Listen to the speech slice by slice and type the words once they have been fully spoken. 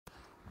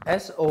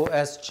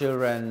SOS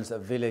Children's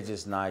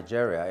Villages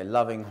Nigeria, a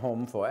loving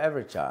home for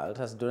every child,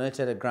 has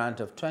donated a grant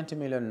of 20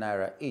 million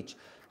naira each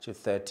to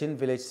 13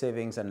 village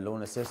savings and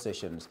loan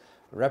associations,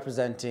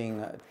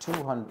 representing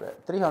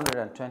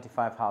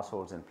 325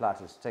 households in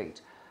Plateau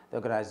State. The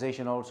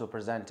organization also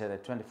presented a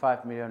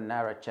 25 million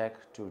naira check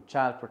to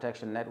Child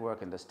Protection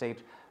Network in the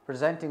state.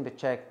 Presenting the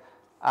check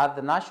at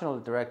the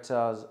National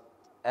Director's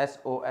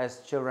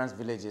SOS Children's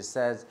Villages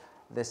says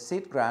the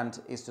seed grant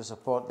is to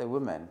support the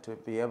women to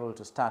be able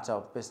to start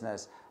up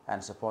business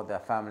and support their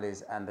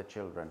families and the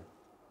children.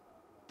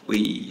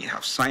 We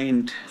have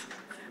signed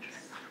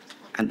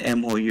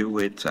an MOU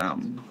with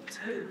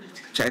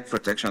Child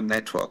Protection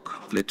Network,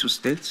 Plateau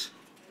State,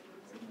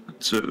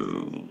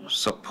 to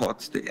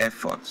support the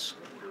efforts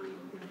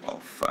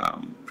of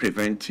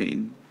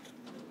preventing,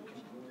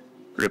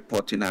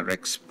 reporting and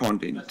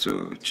responding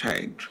to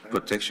child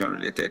protection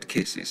related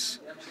cases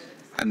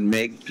and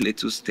make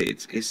Plateau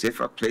State a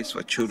safer place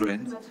for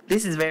children.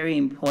 This is very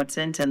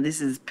important and this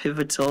is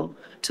pivotal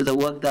to the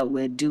work that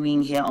we're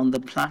doing here on the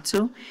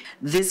plateau.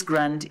 This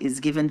grant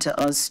is given to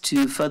us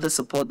to further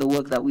support the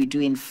work that we do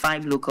in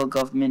 5 local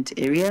government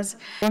areas.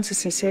 I want to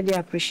sincerely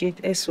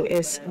appreciate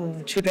SOS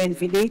Children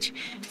Village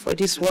for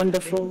this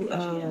wonderful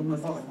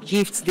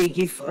gift they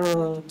give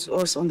to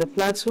us on the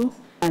plateau,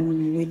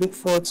 and we look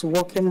forward to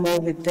working more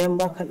with them,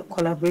 more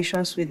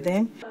collaborations with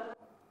them.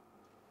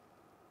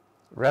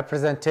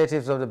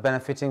 Representatives of the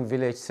benefiting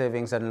village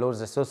savings and loans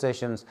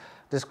associations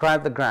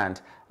described the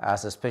grant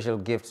as a special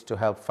gift to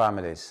help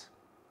families.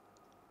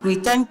 We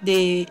thank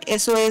the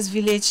SOS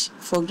Village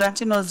for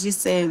granting us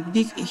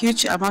this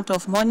huge amount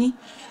of money.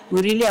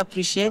 We really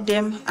appreciate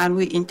them, and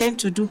we intend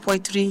to do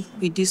poetry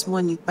with this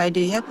money. By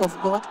the help of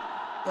God,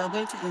 we are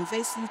going to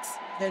invest it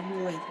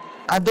very well.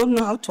 I don't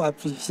know how to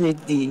appreciate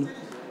the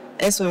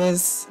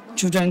SOS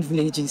Children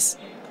Villages.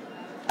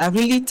 I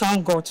really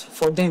thank God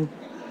for them.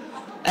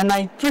 And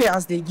I pray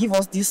as they give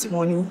us this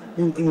money,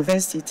 we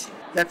invest it.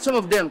 That some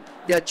of them,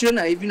 their children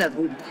are even at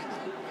home.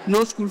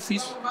 No school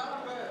fees.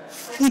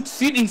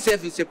 Feeding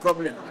itself is a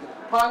problem.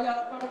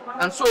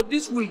 And so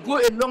this will go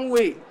a long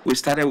way. We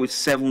started with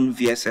 7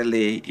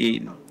 VSLA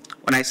in,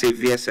 when I say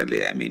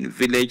VSLA, I mean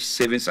Village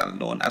Savings and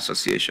Loan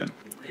Association.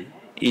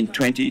 In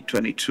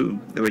 2022,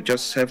 there were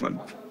just 7.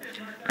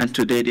 And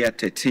today they are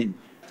 13.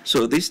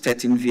 So these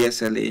 13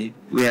 VSLA,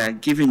 we are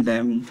giving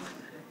them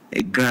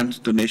a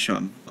grant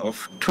donation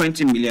of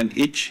 20 million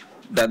each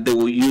that they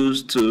will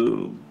use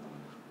to,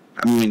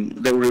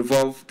 they will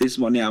revolve this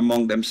money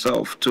among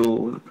themselves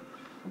to,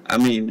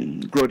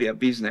 grow their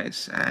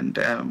business and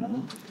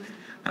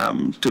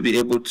to be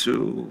able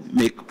to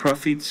make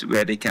profits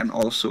where they can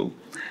also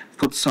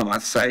put some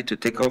aside to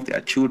take care of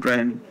their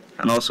children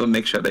and also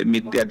make sure they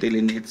meet their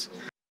daily needs.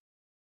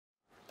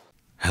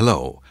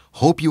 Hello,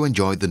 hope you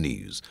enjoyed the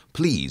news.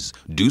 Please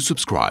do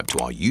subscribe to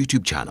our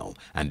YouTube channel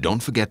and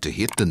don't forget to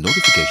hit the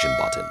notification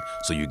button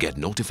so you get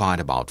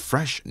notified about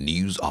fresh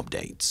news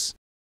updates.